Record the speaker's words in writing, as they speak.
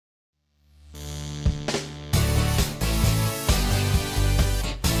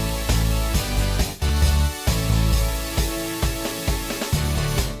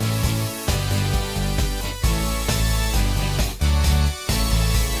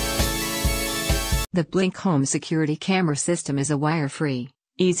The Blink Home Security Camera System is a wire-free,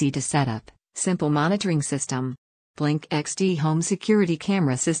 easy to set up, simple monitoring system. Blink XD Home Security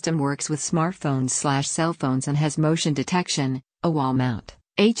Camera System works with smartphones/cell phones and has motion detection, a wall mount,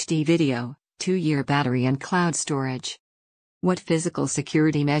 HD video, 2-year battery and cloud storage. What physical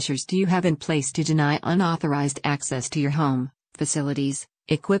security measures do you have in place to deny unauthorized access to your home, facilities,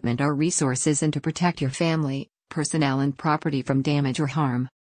 equipment or resources and to protect your family, personnel and property from damage or harm?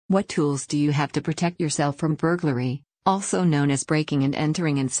 What tools do you have to protect yourself from burglary, also known as breaking and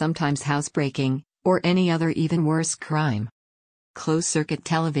entering and sometimes housebreaking, or any other even worse crime? Closed-circuit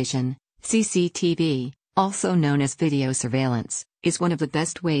television, CCTV, also known as video surveillance, is one of the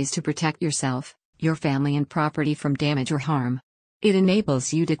best ways to protect yourself, your family and property from damage or harm. It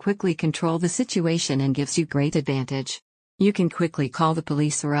enables you to quickly control the situation and gives you great advantage. You can quickly call the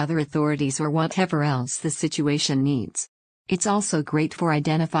police or other authorities or whatever else the situation needs. It's also great for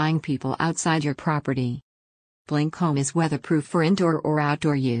identifying people outside your property. Blink Home is weatherproof for indoor or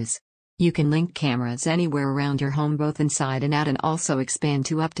outdoor use. You can link cameras anywhere around your home both inside and out and also expand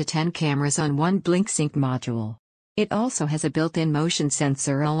to up to 10 cameras on one Blink Sync module. It also has a built-in motion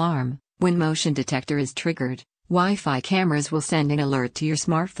sensor alarm. When motion detector is triggered, Wi-Fi cameras will send an alert to your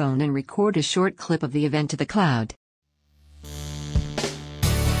smartphone and record a short clip of the event to the cloud.